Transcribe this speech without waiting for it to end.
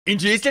In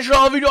today's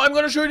Royale video, I'm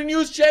gonna show you the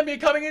newest champion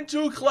coming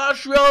into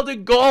Clash Royale, the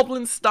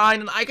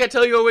Goblinstein. And I can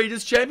tell you already,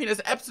 this champion is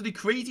absolutely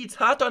crazy. It's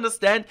hard to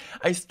understand.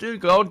 I still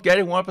don't get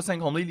it 100%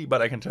 completely, but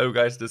I can tell you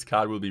guys this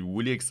card will be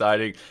really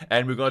exciting.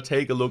 And we're gonna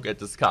take a look at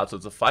this card. So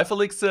it's a 5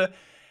 elixir,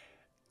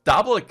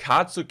 double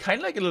card, so kind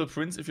of like a little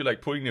prince if you're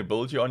like putting the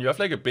ability on. You have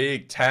like a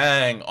big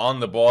tank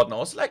on the board and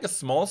also like a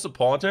small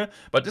supporter,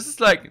 but this is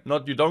like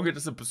not, you don't get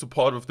this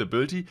support with the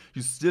ability,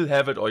 you still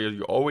have it, or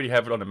you already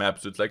have it on the map.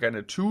 So it's like kind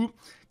of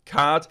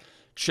 2-card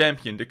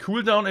champion. The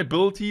cooldown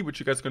ability,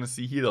 which you guys are gonna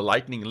see here, the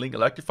lightning link,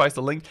 electrifies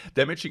the link,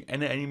 damaging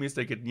any enemies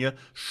that get near.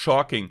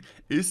 Shocking,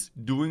 is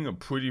doing a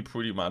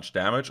pretty much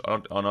damage.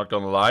 I'm not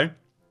gonna lie.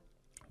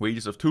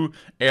 Radius of 2,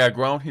 air,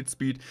 ground, hit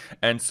speed,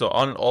 and so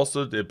on. And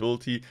also the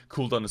ability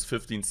cooldown is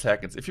 15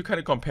 seconds. If you kind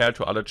of compare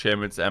to other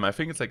champions, I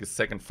think it's like a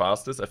second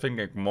fastest. I think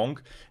like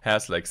Monk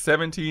has like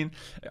 17,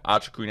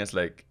 Archer Queen has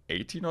like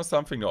 18 or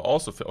something. No,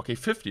 also, okay,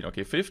 15.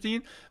 Okay,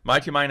 15.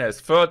 Mighty Miner has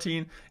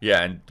 13.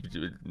 Yeah, and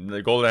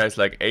the Golden has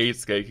like 8.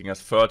 Scale King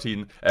has 30,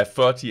 and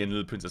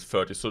Little Prince has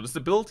 30. So this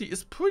ability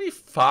is pretty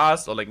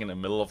fast, or like in the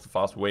middle of the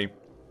fast way,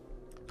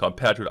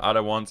 compared to the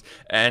other ones.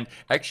 And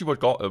actually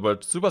what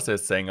Supercell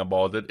is saying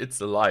about it, it's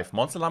alive.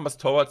 Monster lumbers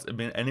towards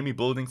enemy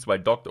buildings while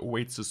Doctor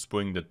waits to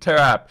spring the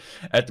trap.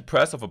 At the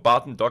press of a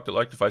button, Doctor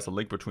electrifies a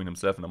link between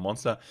himself and the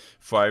monster,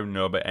 firing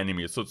nearby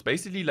enemies. So it's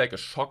basically like a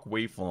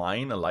shockwave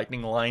line, a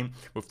lightning line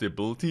with the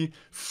ability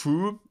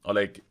through, or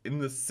like in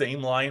the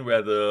same line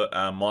where the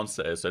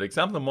monster is. So for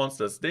example, the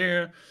monster is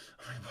there.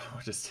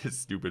 What is this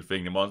stupid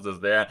thing? The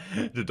monster's there,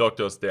 the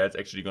Doctor's there. It's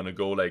actually gonna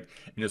go like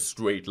in a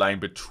straight line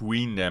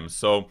between them.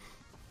 So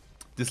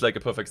this is like a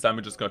perfect time.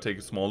 We're just gonna take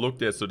a small look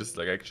there. So this is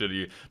like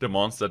actually the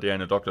monster there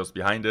and the Doctor's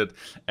behind it,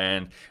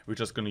 and we're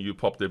just gonna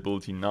pop the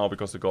ability now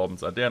because the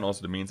goblins are there and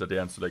also the mains are there.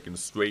 And so like in a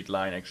straight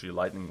line, actually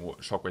lightning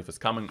shockwave is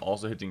coming,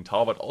 also hitting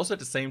tower, but also at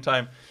the same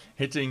time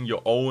hitting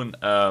your own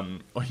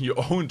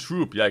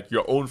troop, like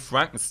your own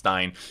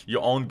Frankenstein,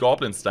 your own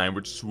Goblinstein,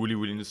 which is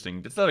really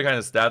interesting. That's the kind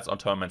of stats on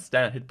tournament.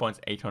 Standard hit points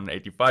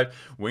 885,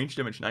 range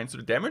damage 9. So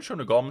the damage from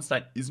the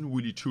Goblinstein isn't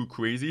really too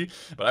crazy,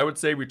 but I would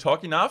say we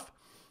talk enough.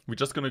 We're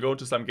just gonna go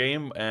to some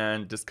game,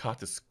 and this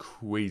card is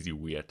crazy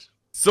weird.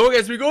 So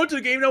guys, we go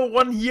to game number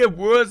 1 here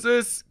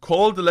versus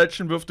Call the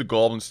Legend with the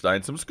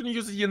Goblinstein. So I'm just gonna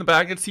use it here in the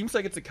back. It seems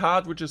like it's a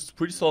card which is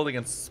pretty solid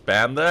against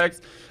spam decks.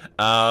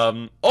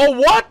 Oh,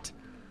 what?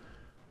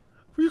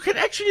 You can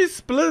actually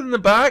split it in the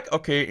back?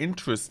 Okay,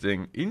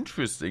 interesting.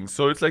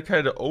 So it's like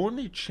kind of the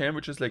only champ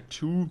which is like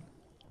 2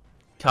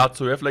 cards.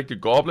 So you have like the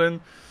Goblin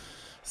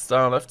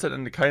star on the left side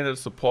and the kind of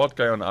support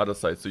guy on the other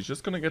side. So you're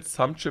just gonna get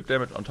some chip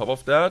damage on top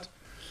of that.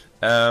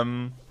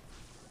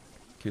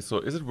 Okay, so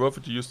is it worth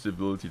it to use the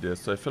ability there?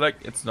 So I feel like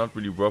it's not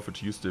really worth it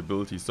to use the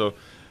ability. So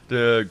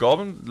the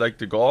Goblin, like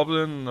the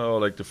Goblin, or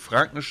like the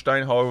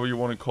Frankenstein, however you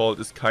want to call it,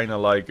 is kind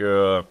of like,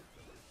 I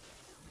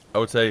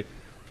would say, okay,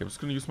 I'm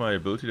just going to use my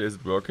ability there. Is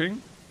it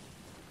working?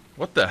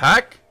 What the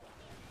heck?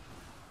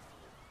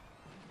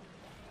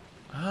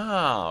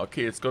 Ah,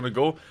 okay, it's going to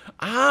go.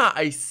 Ah,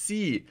 I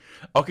see.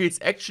 Okay, it's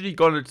actually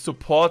going to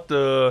support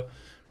the...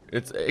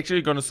 It's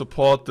actually gonna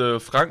support the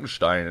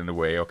Frankenstein in a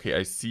way. Okay,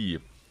 I see.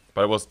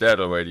 But I was dead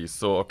already.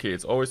 So, okay,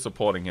 it's always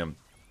supporting him.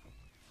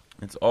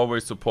 It's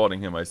always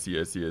supporting him. I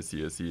see.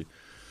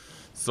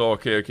 So,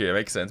 okay,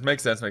 makes sense.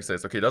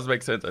 Okay, doesn't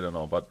make sense, I don't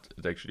know, but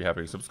it's actually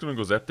happening. So I'm just gonna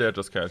go zap there,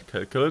 just kind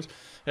of kill it.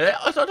 Yeah,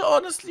 I thought,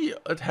 honestly,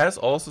 it has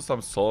also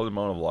some solid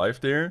amount of life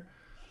there.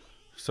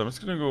 So I'm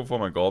just gonna go for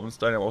my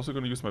Goblinstein. I'm also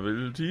gonna use my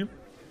ability.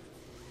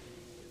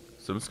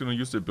 So I'm just gonna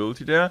use the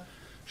ability there.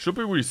 Should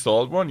be a really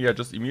solid one. Yeah,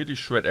 just immediately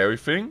shred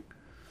everything.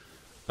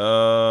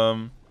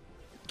 You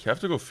have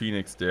to go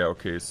Phoenix there.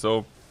 Okay,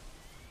 so...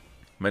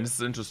 Man, this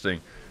is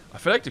interesting. I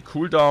feel like the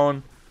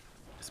cooldown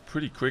is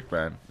pretty quick,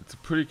 man. It's a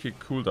pretty quick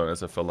cooldown,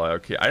 as I feel like.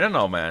 Okay, I don't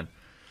know, man.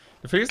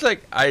 The thing is,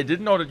 like, I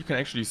didn't know that you can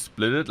actually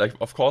split it. Like,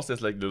 of course,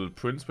 there's, like, Little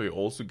Prince, where you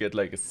also get,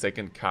 like, a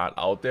second card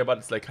out there. But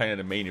it's, like, kind of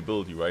the main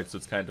ability, right? So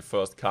it's kind of the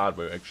first card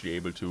where you're actually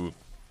able to...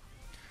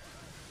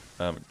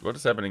 what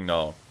is happening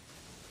now?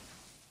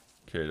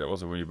 Okay, that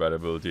was a really bad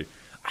ability.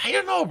 I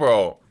don't know,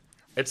 bro.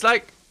 It's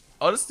like,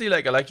 honestly,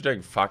 like, I like to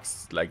drink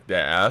fucks like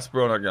their ass,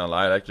 bro. Not gonna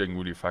lie, I like drinking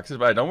really fucks.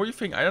 But I don't really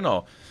think, I don't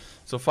know.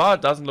 So far,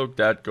 it doesn't look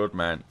that good,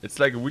 man. It's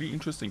like a really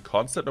interesting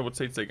concept. I would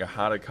say it's like a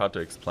harder card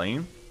to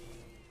explain.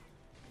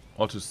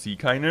 Or to see,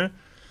 kinda,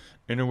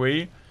 in a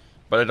way.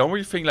 But I don't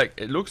really think, like,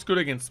 it looks good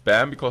against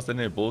spam, because then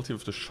the ability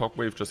with the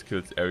shockwave just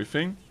kills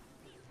everything.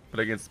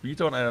 But against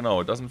beatdown, I don't know.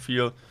 It doesn't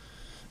feel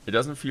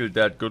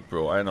that good,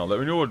 bro. I don't know. Let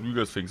me know what you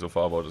guys think so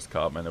far about this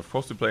card, man. Of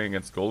course, we're playing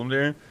against Golem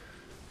there.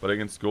 But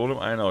against Golem,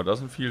 I don't know. It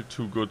doesn't feel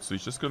too good. So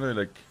he's just gonna,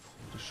 like...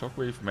 The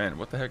shockwave, man.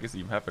 What the heck is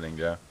even happening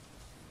there?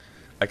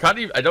 I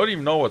don't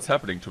even know what's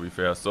happening, to be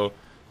fair. So,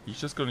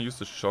 he's just gonna use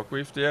the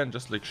shockwave there and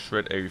just, like,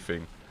 shred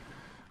everything.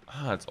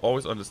 Ah, it's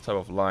always on this type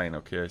of line.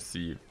 Okay, I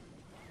see.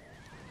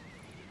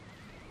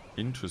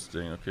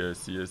 Interesting. Okay, I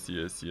see.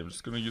 I'm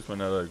just gonna use my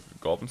another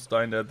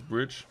Goblinstein there at the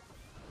bridge.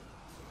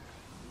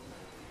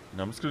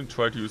 Now I'm just gonna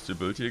try to use the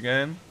ability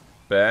again.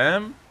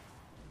 Bam!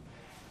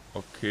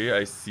 Okay,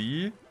 I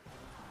see.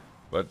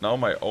 But now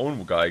my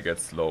own guy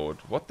gets slowed.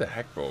 What the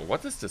heck, bro?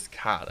 What is this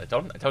card?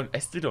 I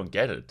still don't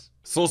get it.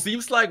 So it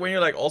seems like when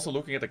you're like also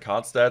looking at the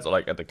card stats or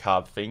like at the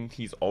card thing,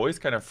 he's always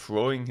kind of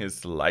throwing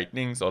his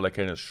lightnings or like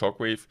kind of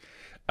shockwave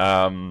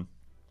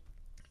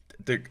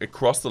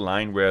across the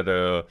line where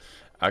the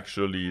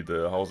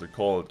how's it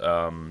called,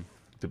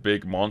 the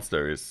big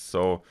monster is.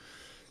 So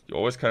you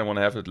always kind of want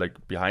to have it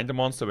like behind the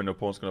monster when the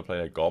opponent's gonna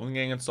play like Goblin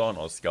Gang and so on,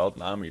 or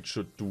Skeleton Army. It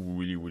should do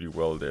really, really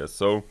well there.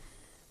 So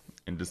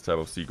in this type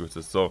of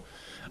sequences. So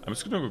I'm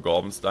just gonna go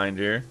Goblinstein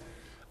there.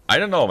 I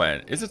don't know,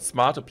 man. Is it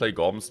smart to play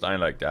Goblinstein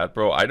like that,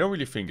 bro? I don't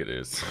really think it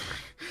is.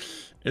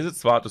 Is it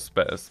smart to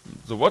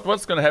so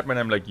what's gonna happen when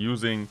I'm like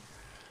using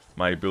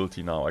my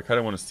ability now? I kind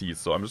of want to see it.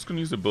 So I'm just gonna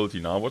use the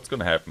ability now. What's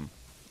gonna happen?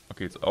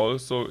 Okay,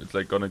 it's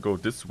like gonna go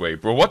this way,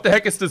 bro. What the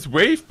heck is this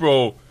wave,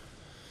 bro?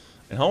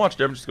 And how much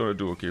damage is it gonna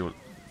do? Okay,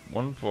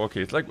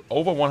 okay, it's like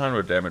over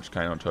 100 damage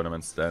kind of on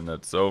tournament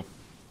standard. So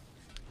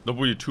not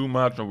really too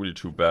much, not really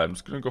too bad. I'm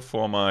just gonna go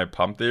for my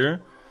pump there.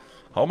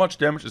 How much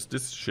damage is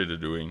this shit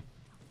doing?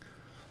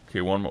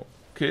 Okay, one more.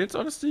 Okay, it's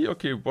honestly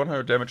okay,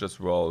 100 damage as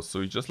well.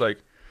 So he just like,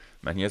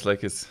 man, he has like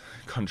his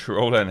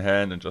controller in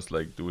hand and just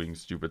like doing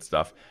stupid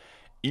stuff.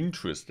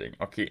 Interesting.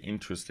 Okay,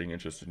 interesting.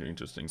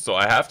 So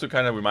I have to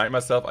kind of remind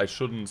myself I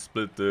shouldn't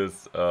split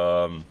this.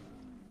 I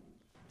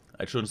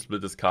shouldn't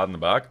split this card in the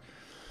back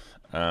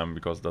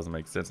because it doesn't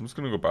make sense. I'm just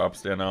gonna go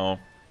Barbs there now.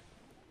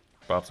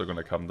 Barbs are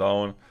gonna come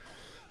down,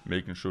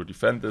 making sure to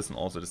defend this, and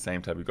also at the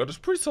same time we got this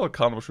pretty solid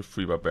counter with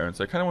 3 Barbarians.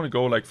 So I kind of want to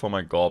go like for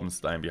my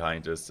Goblinstein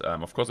behind this.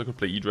 Of course I could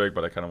play E-Drake,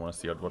 but I kind of want to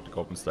see what the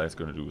Goblinstein is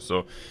gonna do.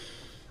 So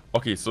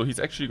okay, so he's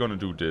actually gonna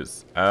do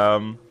this.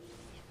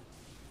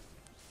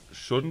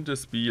 Shouldn't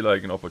this be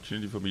like an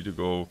opportunity for me to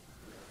go? Okay,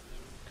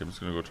 I'm just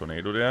gonna go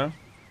Tornado there.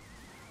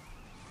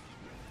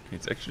 Okay,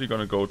 it's actually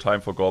gonna go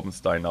time for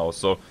Goblinstein now.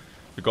 So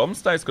the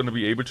Goblinstein is gonna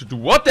be able to do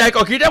what the heck?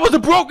 Okay, that was a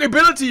broken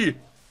ability.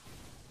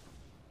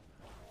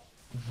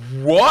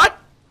 What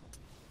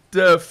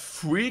the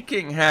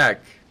freaking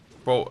heck,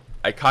 bro?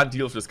 I can't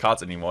deal with these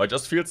cards anymore. It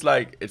just feels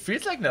like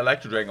an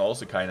Electro Dragon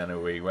also kind of in a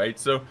way, right?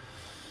 So,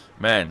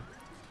 man,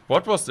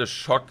 what was the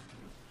shockwave,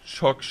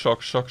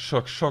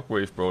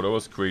 bro? That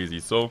was crazy.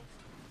 So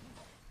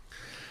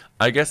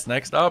I guess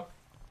next up,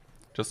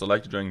 just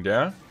Electro Dragon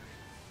there.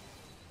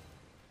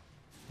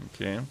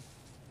 Okay,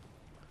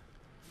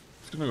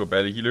 just gonna go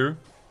Battle Healer,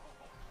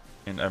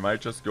 and I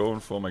might just go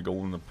for my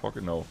gold in the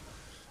pocket. No.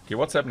 Okay,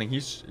 what's happening?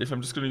 If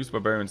I'm just gonna use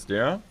Barbarians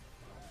there.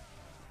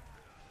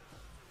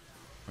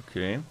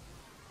 Okay.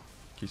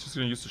 He's just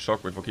gonna use the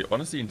shockwave. Okay,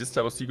 honestly, in this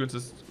type of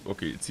sequences,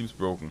 okay, it seems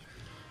broken.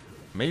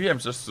 Maybe I'm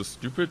just so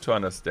stupid to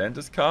understand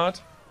this card.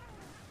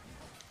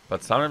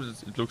 But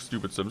sometimes it looks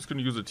stupid, so I'm just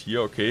gonna use it here,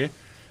 okay.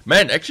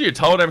 Man, actually the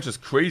tower damage is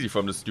crazy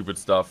from this stupid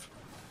stuff.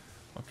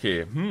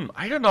 Okay,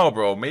 I don't know,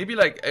 bro. Maybe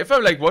like, if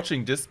I'm like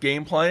watching this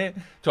gameplay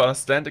to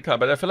understand the card,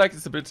 but I feel like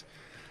it's a bit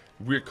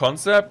weird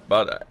concept,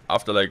 but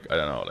after like, I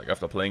don't know, like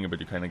after playing a bit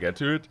you kind of get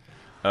to it.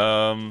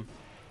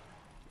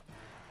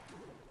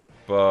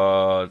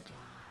 But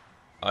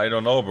I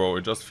don't know, bro.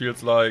 It just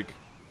feels like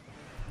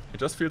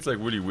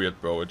really weird,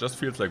 bro. It just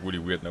feels like really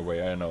weird in a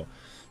way, I don't know.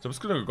 So I'm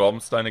just gonna go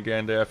Goblinstein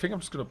again there. I think I'm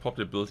just gonna pop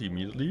the ability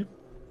immediately.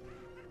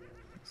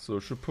 So I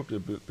should pop the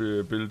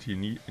ability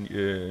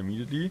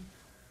immediately.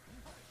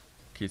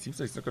 Okay, it seems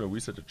like it's not gonna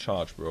reset the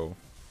charge, bro.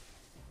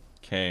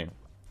 Okay.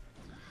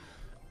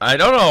 I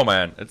don't know,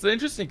 man. It's an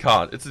interesting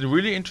card. It's a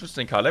really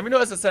interesting card. Let me know,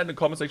 as I said, in the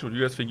comment section what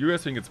you guys think. You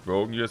guys think it's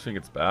broken, you guys think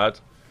it's bad.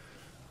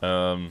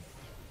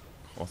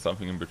 Or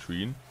something in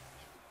between.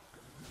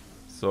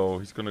 So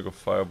he's gonna go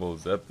Fireball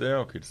Zap there.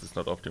 Okay, this is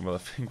not optimal. I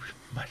think we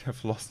might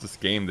have lost this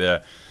game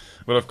there.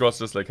 But of course,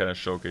 just like kind of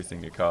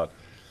showcasing the card.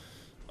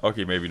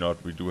 Okay, maybe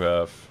not. We do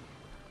have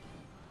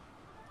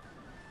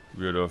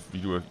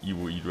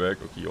Evo E-Drag.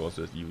 Okay, he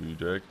also has Evo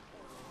E-Drag.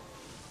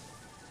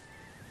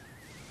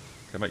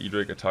 Can my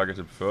E-Drag target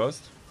him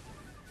first?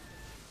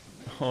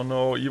 Oh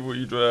no, Evo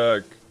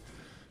E-Drag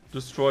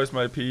destroys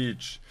my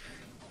Peach.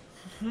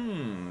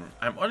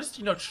 I'm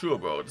honestly not sure,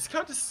 bro. This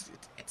card is...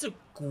 It's a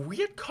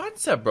weird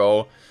concept,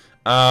 bro.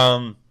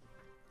 I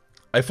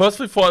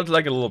firstly thought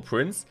like a little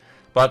prince,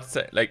 but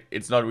like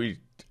it's not really...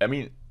 I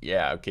mean,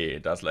 yeah, okay,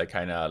 it does like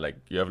kind of like...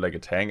 You have like a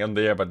tank on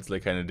there, but it's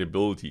like kind of the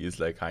ability is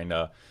like kind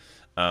of...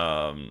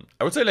 I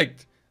would say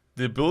like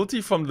the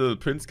ability from the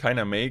prince kind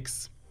of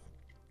makes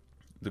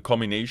the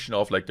combination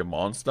of like the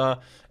monster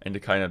and the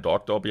kind of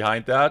doctor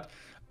behind that.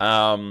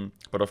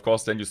 But of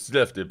course then you still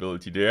have the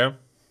ability there.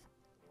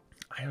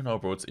 I don't know,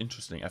 bro. It's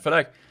interesting. I feel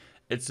like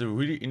it's a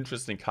really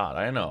interesting card.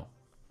 I don't know.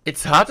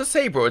 It's hard to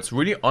say, bro. It's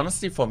really,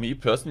 honestly, for me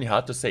personally,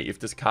 hard to say if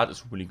this card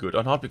is really good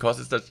or not, because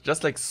it's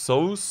just like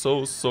so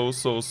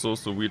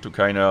weird to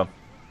kind of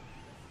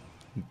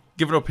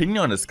give an opinion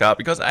on this card,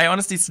 because I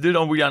honestly still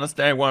don't really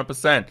understand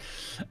 100%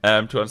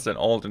 to understand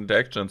all the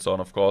interaction and so on.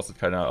 Of course, it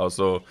kind of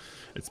also,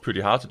 it's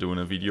pretty hard to do in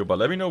a video, but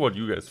let me know what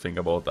you guys think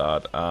about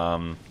that.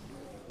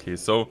 Okay,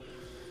 so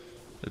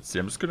let's see.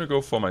 I'm just gonna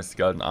go for my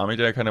Skeleton Army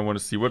there. I kind of want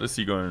to see what is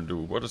he going to do,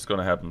 what is going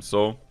to happen.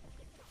 So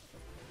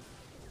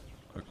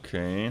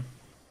okay,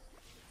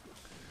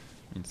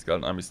 And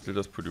Skeleton Army still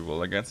does pretty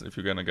well against it if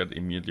you're gonna get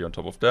immediately on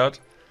top of that.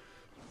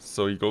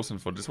 So he goes in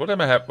for this. What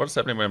is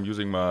happening when I'm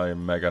using my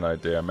Mega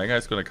Knight there? Mega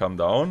Knight's gonna come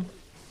down.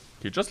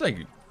 He just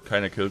like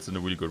kinda kills in a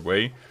really good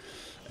way.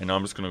 And now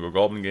I'm just gonna go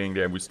Goblin Gang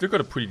there. And we still got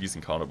a pretty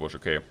decent counter push,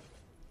 okay.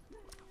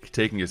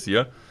 Taking this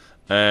here.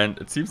 And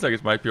it seems like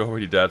it might be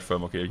already dead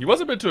from, okay. He was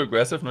a bit too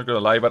aggressive, not gonna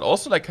lie, but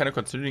also like kind of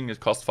considering it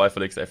cost 5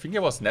 elixir. I think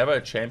there was never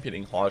a champion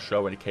in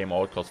Harsher when it came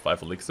out, cost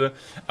 5 elixir.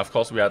 Of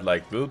course, we had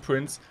like Will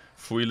Prince,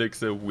 3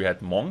 elixir, we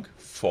had Monk,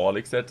 4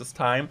 elixir at this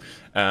time.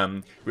 We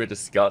had the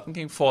Skeleton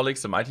King, 4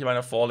 elixir, Mighty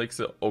Miner, 4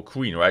 elixir, oh,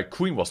 Queen, right?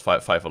 Queen was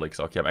 5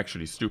 elixir. Okay, I'm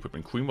actually stupid,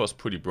 and Queen was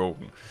pretty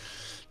broken.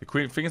 The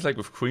Queen, thing is like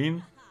with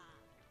Queen,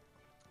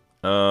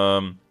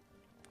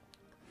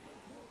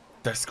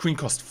 this Queen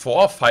cost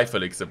 4 or 5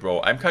 elixir, bro.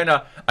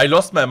 I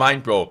lost my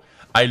mind, bro.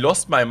 I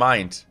lost my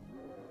mind.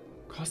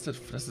 Does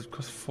it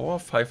cost 4 or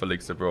 5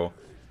 elixir, bro?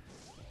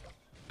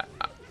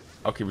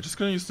 Okay, we're just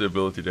gonna use the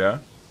ability there.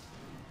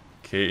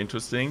 Okay,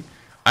 interesting.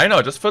 I know,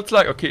 it just feels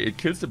like, okay, it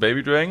kills the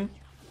baby dragon.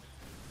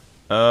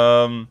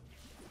 I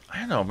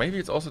don't know, maybe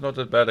it's also not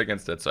that bad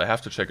against that, so I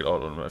have to check it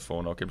out on my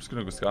phone. Okay, I'm just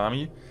gonna go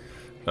Skami.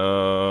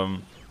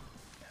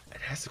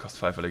 It has to cost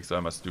 5 elixir,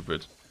 am I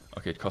stupid?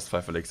 Okay, it costs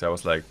 5 elixir. I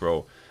was like,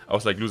 bro, I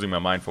was like losing my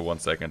mind for 1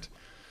 second.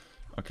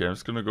 Okay, I'm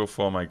just gonna go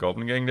for my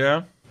Goblin Gang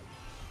there.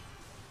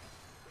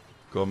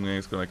 Goblin Gang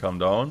is gonna come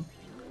down.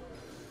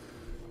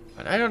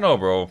 But I don't know,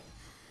 bro.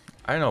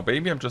 I don't know,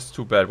 maybe I'm just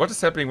too bad. What is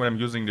happening when I'm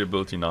using the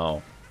ability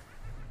now?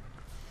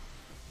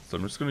 So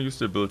I'm just gonna use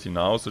the ability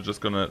now. So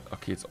just gonna,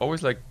 okay, it's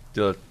always like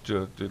the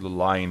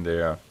line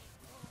there.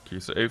 Okay,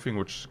 so everything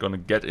which is gonna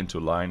get into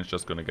line is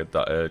just gonna get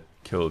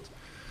killed.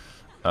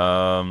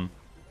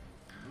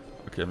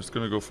 Okay, I'm just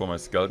gonna go for my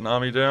Skeleton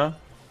Army there.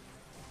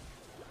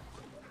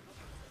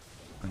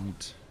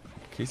 And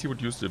in case he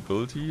would use the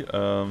ability,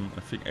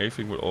 I think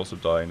everything would also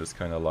die in this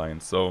kind of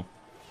line. So,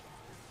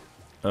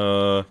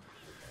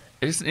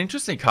 it is an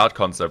interesting card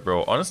concept,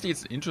 bro. Honestly,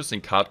 it's an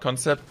interesting card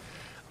concept.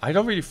 I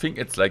don't really think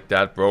it's like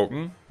that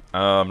broken.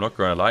 I'm not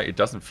gonna lie, it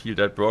doesn't feel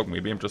that broken.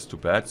 Maybe I'm just too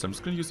bad. So I'm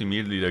just gonna use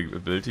immediately the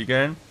ability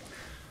again.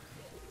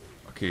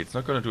 Okay, it's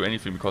not gonna do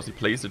anything because he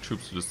plays the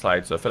troops to the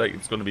side. So I feel like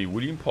it's gonna be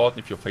really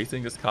important if you're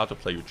facing this card to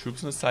play your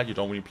troops on the side. You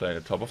don't really play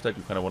at the top of that.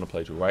 You kind of want to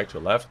play to right, to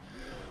left.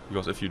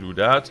 Because if you do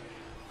that,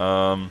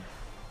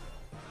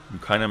 you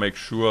kind of make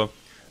sure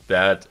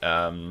that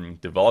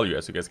the value,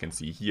 as you guys can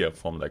see here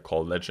from like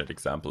Call Legend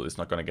example, is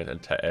not going to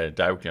get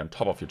directly on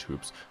top of your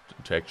troops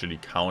to actually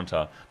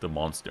counter the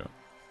monster.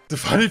 The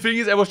funny thing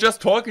is, I was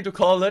just talking to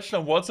Call Legend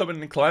on WhatsApp in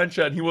the client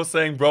chat, and he was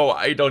saying, bro,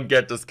 I don't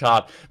get this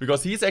card.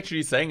 Because he's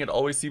actually saying it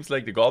always seems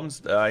like the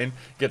Goblinstein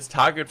gets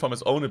targeted from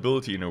his own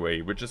ability in a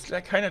way, which is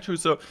like kind of true.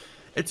 So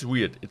it's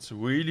weird. It's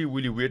really,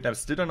 really weird. And I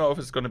still don't know if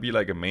it's going to be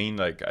like a main,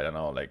 like, I don't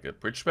know, like a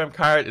bridge spam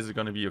card. Is it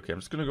going to be, okay, I'm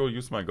just going to go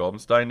use my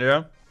Goblinstein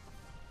there.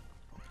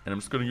 And I'm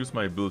just going to use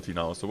my ability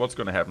now. So what's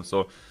going to happen?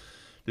 So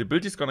the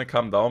ability is going to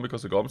come down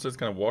because the Goblinstein is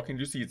kind of walking.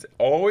 You see, it's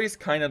always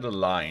kind of the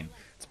line.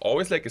 It's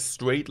always like a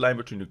straight line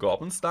between the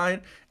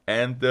Goblinstein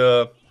and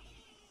the...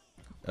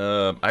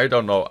 I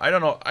don't know.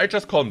 I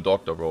just call him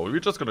Doctor, bro. We're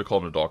just going to call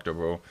him the Doctor,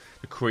 bro.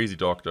 The crazy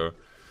Doctor.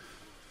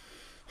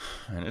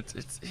 And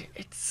it's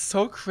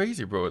so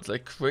crazy, bro. It's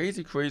like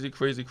crazy, crazy,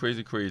 crazy,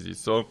 crazy, crazy.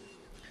 So,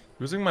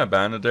 using my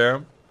banner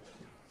there.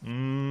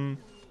 Can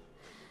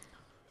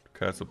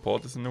I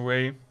support this in a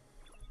way?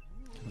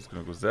 I'm just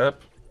going to go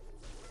Zap.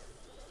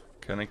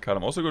 Can I cut?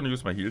 I'm also going to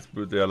use my heal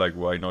spirit there, like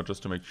why not,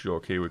 just to make sure,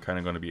 okay, we're kind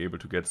of going to be able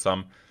to get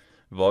some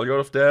value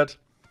out of that.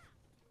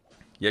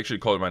 He actually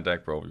called my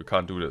deck, bro. You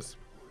can't do this.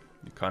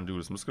 You can't do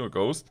this. I'm just going to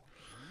Ghost.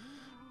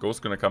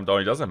 Ghost going to come down.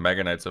 He doesn't have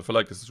Mega Knight, so I feel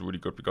like this is really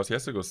good because he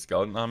has to go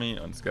Skeleton Army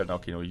and Skeleton.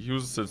 Okay, no, he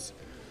uses it.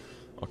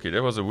 Okay,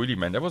 that was a really,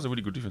 man, that was a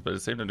really good defense, but at the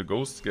same time, the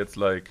Ghost gets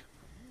like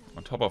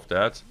on top of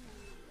that.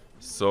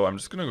 So I'm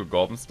just going to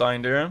go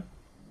Goblinstein there.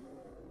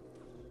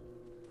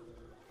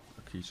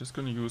 Okay, he's just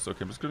gonna use... Okay,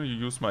 I'm just gonna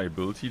use my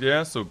ability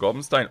there. So,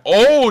 Goblinstein...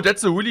 Oh,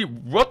 that's a really...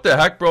 What the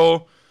heck,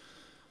 bro?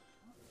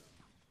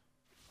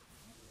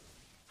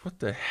 What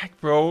the heck,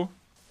 bro?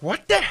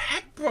 What the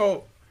heck,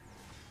 bro?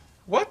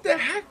 What the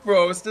heck,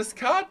 bro? Is this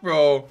card,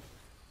 bro?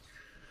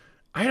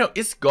 I don't know.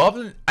 Is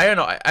Goblin... I don't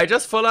know. I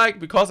just feel like...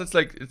 Because it's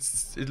like...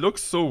 It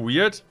looks so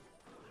weird.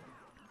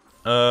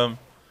 I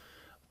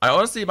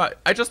honestly...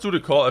 I just do the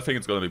call. I think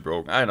it's gonna be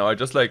broken. I don't know. I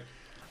just like...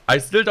 I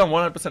still don't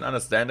 100%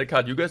 understand the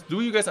card. Do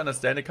you guys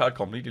understand the card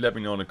completely? Let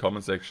me know in the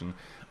comment section.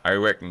 I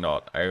reckon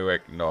not. I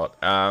reckon not.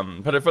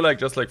 But I feel like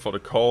just like for the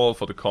call,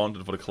 for the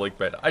content, for the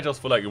clickbait, I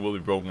just feel like it will be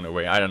broken in a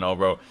way. I don't know,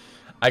 bro.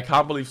 I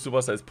can't believe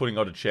Superstar is putting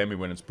out a champion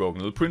when it's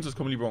broken. Little Prince was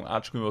completely broken.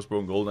 Archqueen was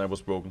broken. Golden Eye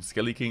was broken.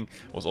 Skelly King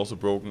was also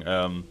broken.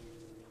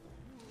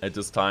 At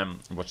this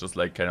time, it was just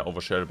like kind of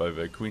overshadowed by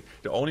the Queen.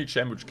 The only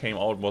champion which came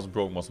out wasn't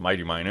broken was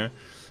Mighty Miner.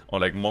 Or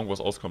like Monk was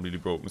also completely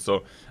broken.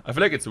 So I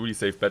feel like it's a really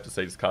safe bet to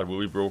say this card will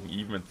be broken,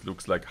 even if it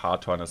looks like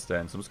hard to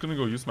understand. So I'm just gonna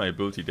go use my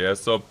ability there.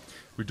 So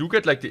we do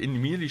get like the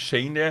immediately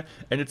chain there,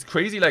 and it's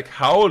crazy like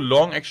how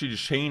long actually the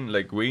chain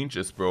like range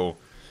is, bro.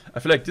 I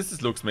feel like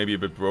this looks maybe a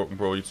bit broken,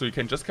 bro. So you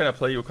can just kind of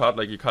play your card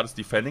like your card is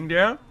defending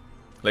there,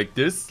 like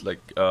this,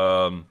 like,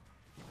 and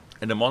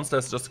the monster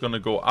is just gonna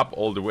go up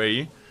all the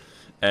way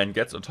and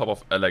gets on top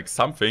of, like,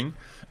 something,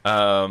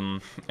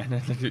 and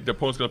then the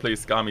opponent's gonna play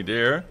Skami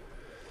there,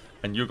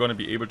 and you're gonna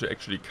be able to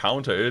actually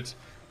counter it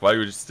while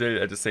you're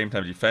still at the same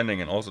time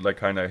defending and also, like,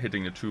 kind of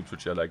hitting the troops,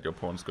 which are, like, your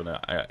opponent's gonna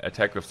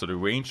attack with, so the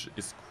range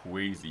is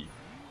crazy.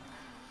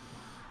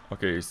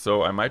 Okay,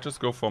 so I might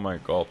just go for my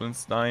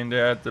Goblinstein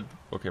there.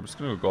 Okay, I'm just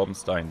gonna go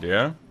Goblinstein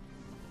there.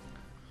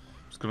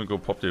 Just gonna go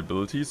pop the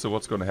ability. So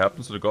what's gonna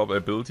happen? So the Goblin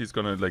ability is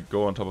gonna, like,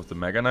 go on top of the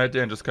Mega Knight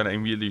there and just kind of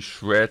immediately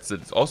shreds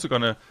it. It's also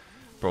gonna...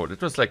 Bro,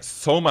 that was, like,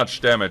 so much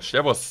damage.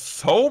 There was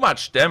so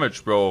much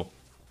damage, bro.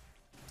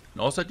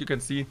 And also, you can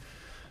see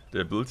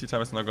the ability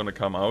time is not gonna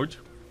come out.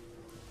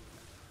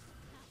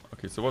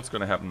 Okay, so what's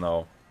gonna happen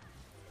now?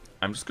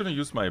 I'm just gonna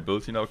use my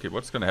ability now. Okay,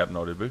 what's gonna happen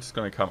now? The ability is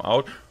gonna come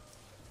out.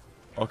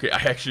 Okay, I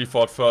actually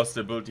thought first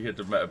the ability hit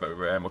the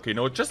ram. Okay,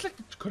 no, just like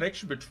the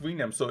connection between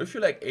them. So if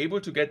you're, like, able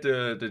to get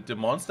the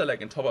monster,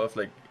 like, on top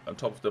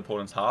of the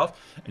opponent's half,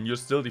 and you're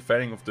still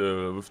defending with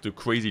the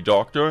crazy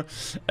doctor,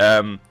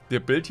 the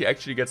ability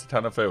actually gets a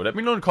ton of value. Let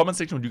me know in the comment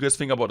section what you guys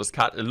think about this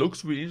card. It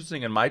looks really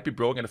interesting and might be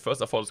broken. At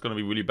first I thought it's gonna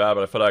be really bad,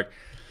 but I feel like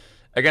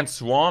against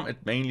Swarm it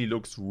mainly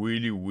looks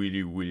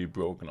really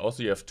broken.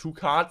 Also, you have 2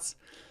 cards,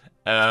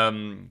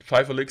 5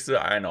 elixir.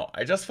 I don't know.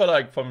 I just felt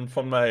like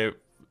from my...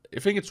 I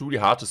think it's really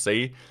hard to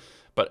say,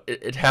 but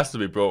it has to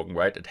be broken,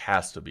 right? It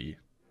has to be.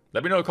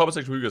 Let me know in the comment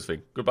section what you guys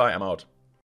think. Goodbye, I'm out.